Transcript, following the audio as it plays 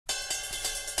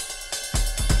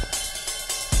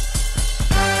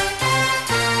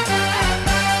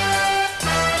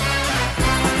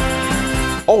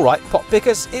Alright pop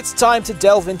pickers, it's time to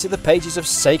delve into the pages of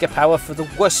SEGA Power for the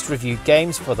worst reviewed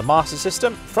games for the Master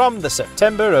System from the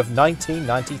September of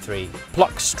 1993.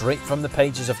 Plucked straight from the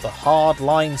pages of the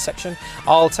Hardline section,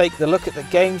 I'll take the look at the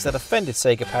games that offended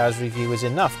SEGA Power's reviewers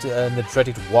enough to earn the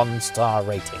dreaded 1-star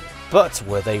rating. But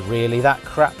were they really that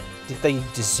crap? Did they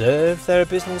deserve their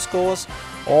abysmal scores?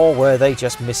 Or were they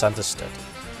just misunderstood?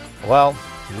 Well,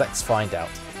 let's find out.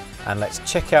 And let's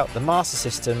check out the Master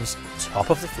System's top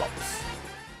of the flops.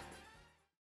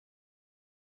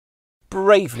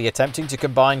 Bravely attempting to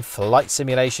combine flight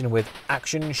simulation with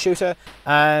action shooter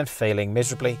and failing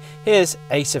miserably, here's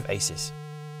Ace of Aces.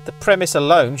 The premise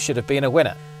alone should have been a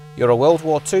winner. You're a World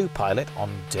War II pilot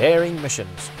on daring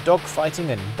missions, dogfighting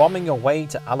and bombing your way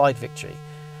to Allied victory.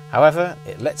 However,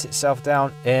 it lets itself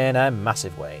down in a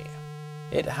massive way.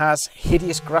 It has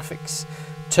hideous graphics,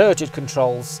 turgid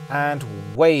controls and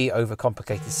way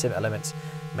overcomplicated sim elements,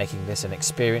 making this an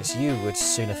experience you would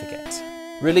sooner forget.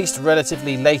 Released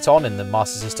relatively late on in the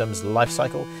Master System's life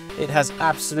cycle, it has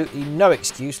absolutely no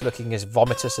excuse looking as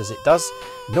vomitous as it does,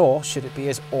 nor should it be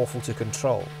as awful to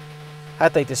control.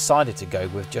 Had they decided to go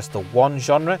with just the one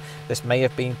genre, this may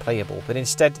have been playable, but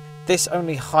instead this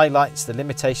only highlights the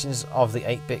limitations of the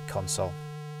 8-bit console.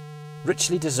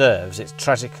 Richly deserves its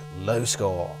tragic low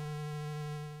score.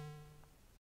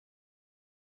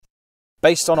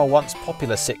 Based on a once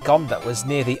popular sitcom that was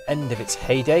near the end of its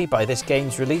heyday by this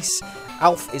game's release,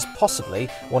 Alf is possibly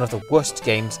one of the worst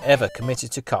games ever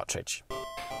committed to cartridge.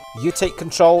 You take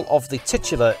control of the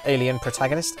titular alien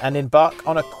protagonist and embark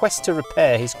on a quest to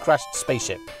repair his crashed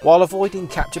spaceship, while avoiding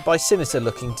capture by sinister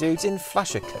looking dudes in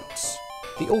flasher coats.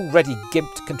 The already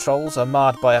gimped controls are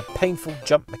marred by a painful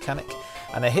jump mechanic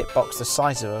and a hitbox the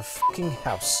size of a fucking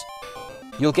house.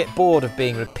 You'll get bored of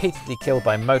being repeatedly killed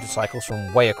by motorcycles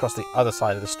from way across the other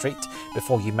side of the street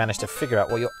before you manage to figure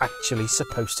out what you're actually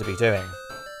supposed to be doing.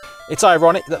 It's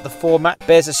ironic that the format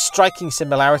bears a striking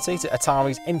similarity to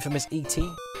Atari's infamous E.T.,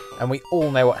 and we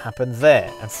all know what happened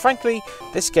there, and frankly,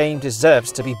 this game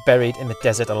deserves to be buried in the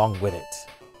desert along with it.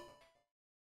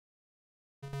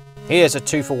 Here's a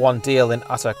 2-for-1 deal in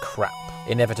utter crap.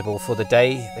 Inevitable for the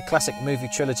day, the classic movie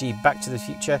trilogy Back to the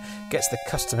Future gets the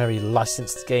customary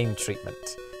licensed game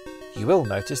treatment. You will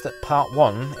notice that Part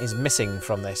 1 is missing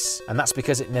from this, and that's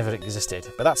because it never existed.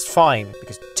 But that's fine,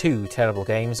 because 2 terrible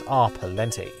games are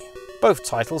plenty. Both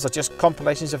titles are just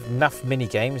compilations of naff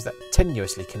minigames that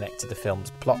tenuously connect to the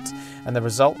film's plot, and the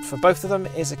result for both of them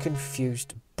is a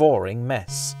confused, boring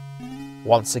mess.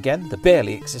 Once again, the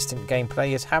barely existent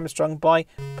gameplay is hamstrung by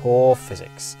poor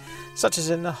physics, such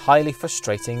as in the highly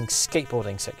frustrating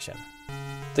skateboarding section.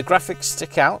 The graphics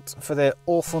stick out for their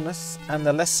awfulness, and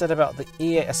the less said about the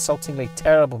ear-assaultingly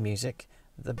terrible music,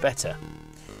 the better.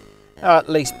 At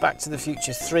least Back to the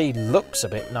Future 3 looks a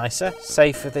bit nicer,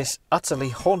 save for this utterly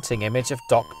haunting image of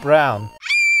Doc Brown.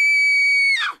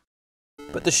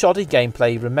 But the shoddy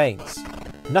gameplay remains.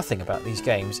 Nothing about these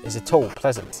games is at all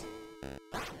pleasant.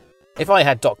 If I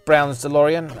had Doc Brown's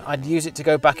DeLorean, I'd use it to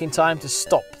go back in time to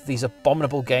stop these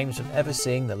abominable games from ever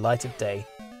seeing the light of day.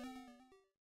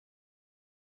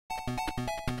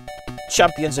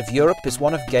 Champions of Europe is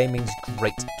one of gaming's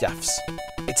great gaffes.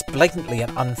 It's blatantly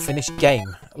an unfinished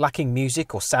game, lacking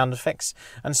music or sound effects,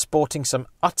 and sporting some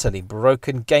utterly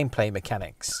broken gameplay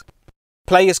mechanics.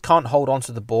 Players can't hold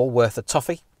onto the ball worth a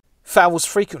toffee. Fouls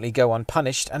frequently go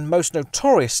unpunished, and most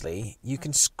notoriously, you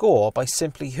can score by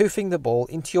simply hoofing the ball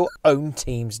into your own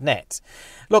team's net.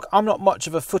 Look, I'm not much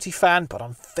of a footy fan, but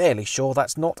I'm fairly sure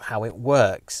that's not how it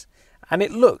works. And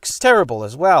it looks terrible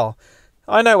as well.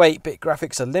 I know 8-bit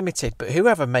graphics are limited, but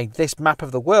whoever made this map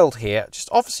of the world here just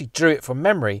obviously drew it from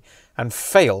memory and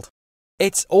failed.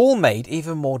 It's all made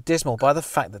even more dismal by the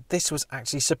fact that this was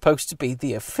actually supposed to be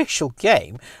the official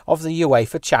game of the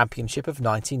UEFA Championship of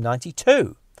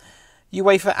 1992.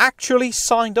 UEFA actually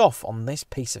signed off on this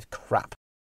piece of crap.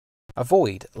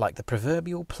 Avoid like the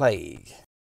proverbial plague.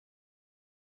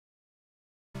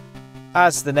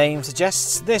 As the name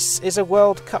suggests, this is a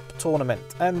World Cup tournament,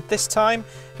 and this time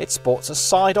it sports a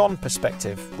side-on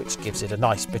perspective, which gives it a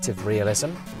nice bit of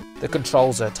realism. The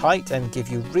controls are tight and give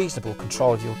you reasonable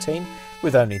control of your team,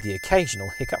 with only the occasional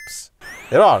hiccups.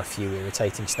 There are a few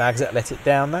irritating snags that let it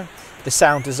down though. The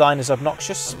sound design is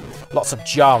obnoxious. Lots of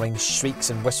jarring shrieks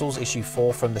and whistles issue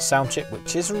forth from the sound chip,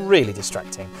 which is really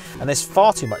distracting, and there's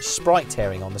far too much sprite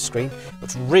tearing on the screen,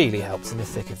 which really helps in the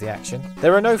thick of the action.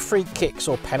 There are no free kicks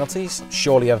or penalties,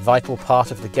 surely a vital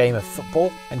part of the game of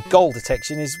football, and goal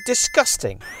detection is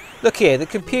disgusting. Look here, the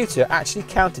computer actually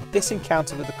counted this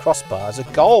encounter with the crossbar as a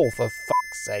goal, for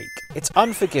fuck's sake. It's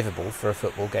unforgivable for a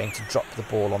football game to drop the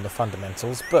ball on the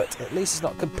fundamentals, but at least it's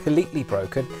not completely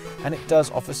broken, and it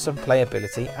does offer some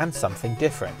playability and something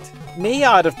different. Me,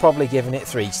 I'd have probably given it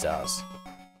 3 stars.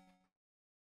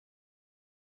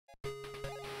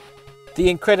 The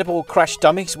incredible Crash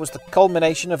Dummies was the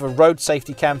culmination of a road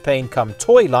safety campaign come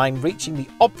toy line reaching the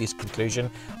obvious conclusion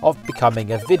of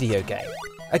becoming a video game.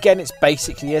 Again, it's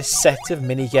basically a set of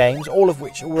mini-games, all of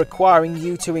which are requiring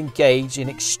you to engage in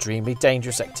extremely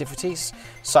dangerous activities,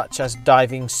 such as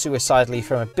diving suicidally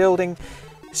from a building,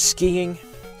 skiing,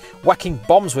 whacking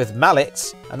bombs with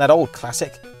mallets, and that old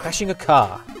classic, crashing a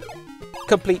car.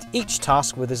 Complete each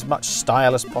task with as much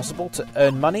style as possible to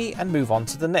earn money and move on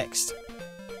to the next.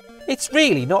 It's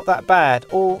really not that bad,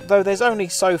 although there's only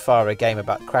so far a game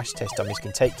about crash test dummies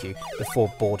can take you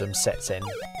before boredom sets in.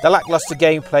 The lacklustre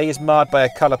gameplay is marred by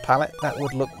a colour palette that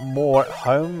would look more at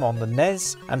home on the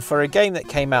NES, and for a game that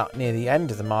came out near the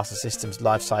end of the Master System's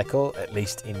life cycle, at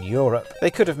least in Europe,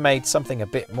 they could have made something a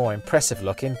bit more impressive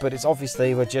looking, but it's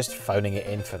obviously we're just phoning it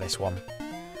in for this one.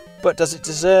 But does it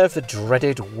deserve the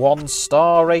dreaded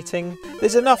 1-star rating?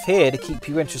 There's enough here to keep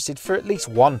you interested for at least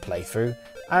one playthrough,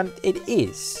 and it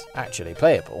is actually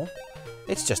playable.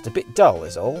 It's just a bit dull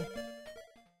is all.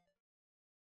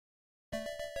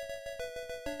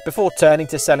 Before turning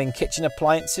to selling kitchen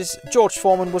appliances, George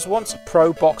Foreman was once a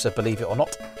pro boxer, believe it or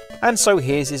not, and so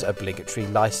here's his obligatory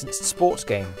licensed sports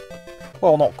game.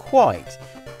 Well, not quite.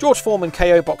 George Foreman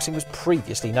KO Boxing was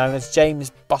previously known as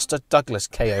James Buster Douglas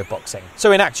KO Boxing,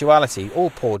 so in actuality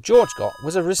all poor George got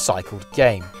was a recycled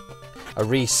game. A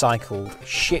recycled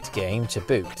shit game to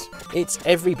boot. It's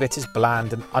every bit as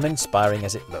bland and uninspiring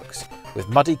as it looks, with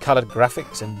muddy coloured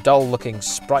graphics and dull looking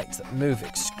sprites that move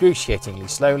excruciatingly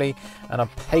slowly and are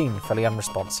painfully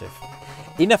unresponsive.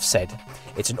 Enough said,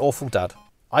 it's an awful dud.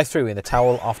 I threw in the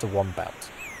towel after one bout.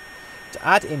 To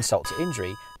add insult to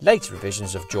injury, later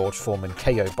revisions of George Foreman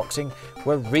KO Boxing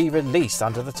were re-released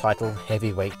under the title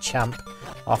Heavyweight Champ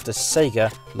after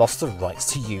Sega lost the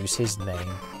rights to use his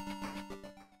name.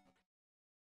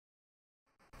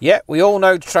 Yeah, we all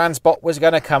know Transbot was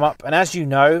going to come up, and as you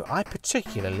know, I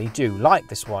particularly do like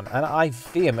this one, and I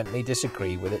vehemently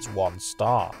disagree with its 1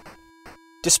 star.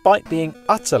 Despite being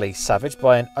utterly savaged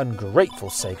by an ungrateful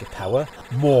Sega Power,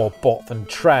 more bot than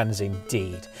trans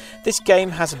indeed, this game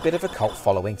has a bit of a cult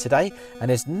following today, and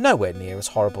is nowhere near as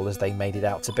horrible as they made it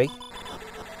out to be.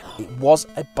 It was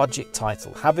a budget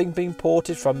title, having been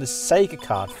ported from the Sega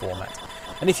card format.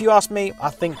 And if you ask me, I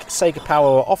think Sega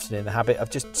Power were often in the habit of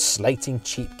just slating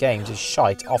cheap games as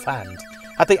shite offhand.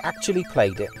 Had they actually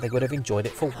played it, they would have enjoyed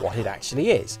it for what it actually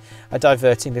is, a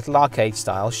diverting little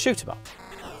arcade-style shoot-'em-up.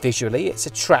 Visually, it's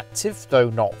attractive,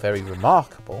 though not very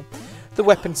remarkable. The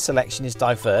weapon selection is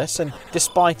diverse, and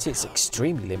despite its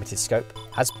extremely limited scope,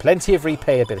 has plenty of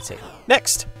replayability.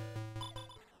 Next!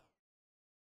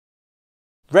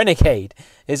 Renegade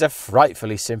is a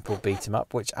frightfully simple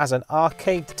beat-em-up which as an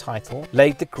arcade title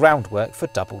laid the groundwork for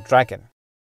Double Dragon.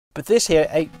 But this here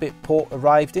 8-bit port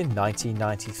arrived in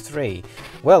 1993,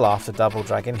 well after Double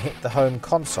Dragon hit the home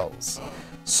consoles.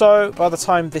 So by the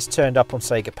time this turned up on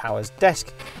Sega Power's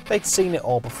desk, they'd seen it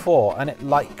all before and it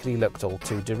likely looked all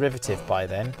too derivative by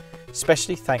then,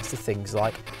 especially thanks to things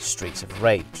like Streets of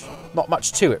Rage. Not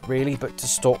much to it really, but to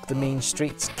stalk the mean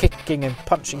streets, kicking and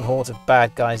punching hordes of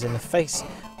bad guys in the face,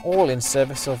 all in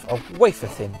service of a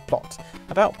wafer-thin plot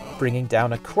about bringing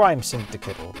down a crime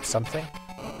syndicate or something.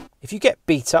 If you get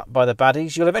beat up by the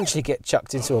baddies, you'll eventually get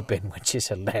chucked into a bin, which is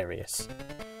hilarious.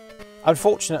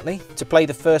 Unfortunately, to play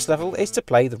the first level is to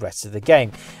play the rest of the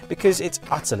game, because it's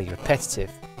utterly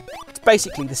repetitive. It's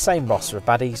basically the same roster of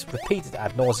baddies, repeated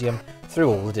ad nauseum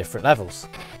through all the different levels.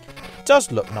 It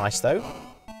does look nice though,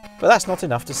 but that's not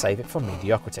enough to save it from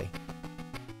mediocrity.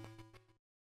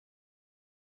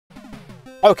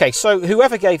 Okay, so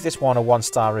whoever gave this one a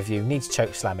 1-star review needs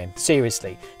choke slamming.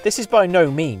 Seriously, this is by no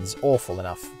means awful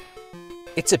enough.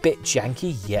 It's a bit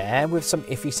janky, yeah, with some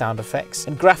iffy sound effects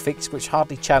and graphics which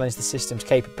hardly challenge the system's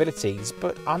capabilities,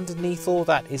 but underneath all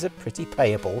that is a pretty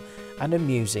playable and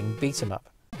amusing beat-em-up.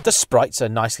 The sprites are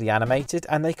nicely animated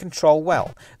and they control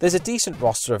well. There's a decent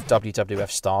roster of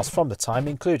WWF stars from the time,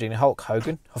 including Hulk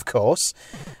Hogan, of course,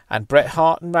 and Bret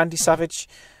Hart and Randy Savage,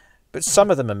 but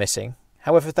some of them are missing.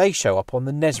 However, they show up on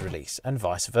the NES release and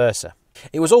vice versa.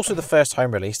 It was also the first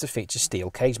home release to feature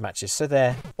steel cage matches, so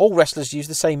there. All wrestlers use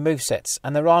the same movesets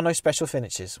and there are no special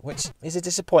finishes, which is a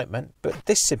disappointment, but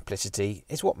this simplicity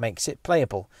is what makes it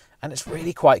playable, and it's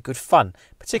really quite good fun,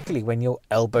 particularly when you're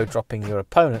elbow dropping your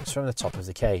opponents from the top of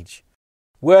the cage.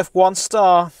 Worth 1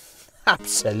 star?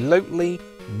 Absolutely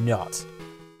not.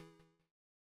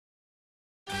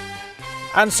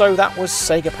 And so that was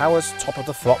SEGA Power's top of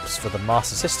the flops for the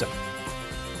Master System.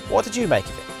 What did you make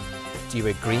of it? Do you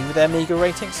agree with their meagre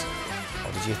ratings?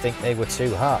 Or did you think they were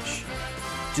too harsh?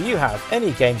 Do you have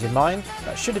any games in mind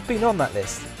that should have been on that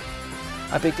list?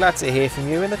 I'd be glad to hear from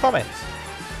you in the comments.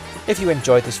 If you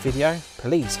enjoyed this video,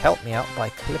 please help me out by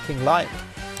clicking like,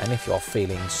 and if you're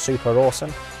feeling super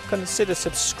awesome, consider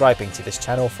subscribing to this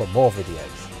channel for more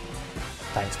videos.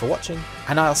 Thanks for watching,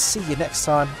 and I'll see you next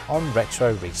time on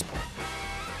Retro Respawn.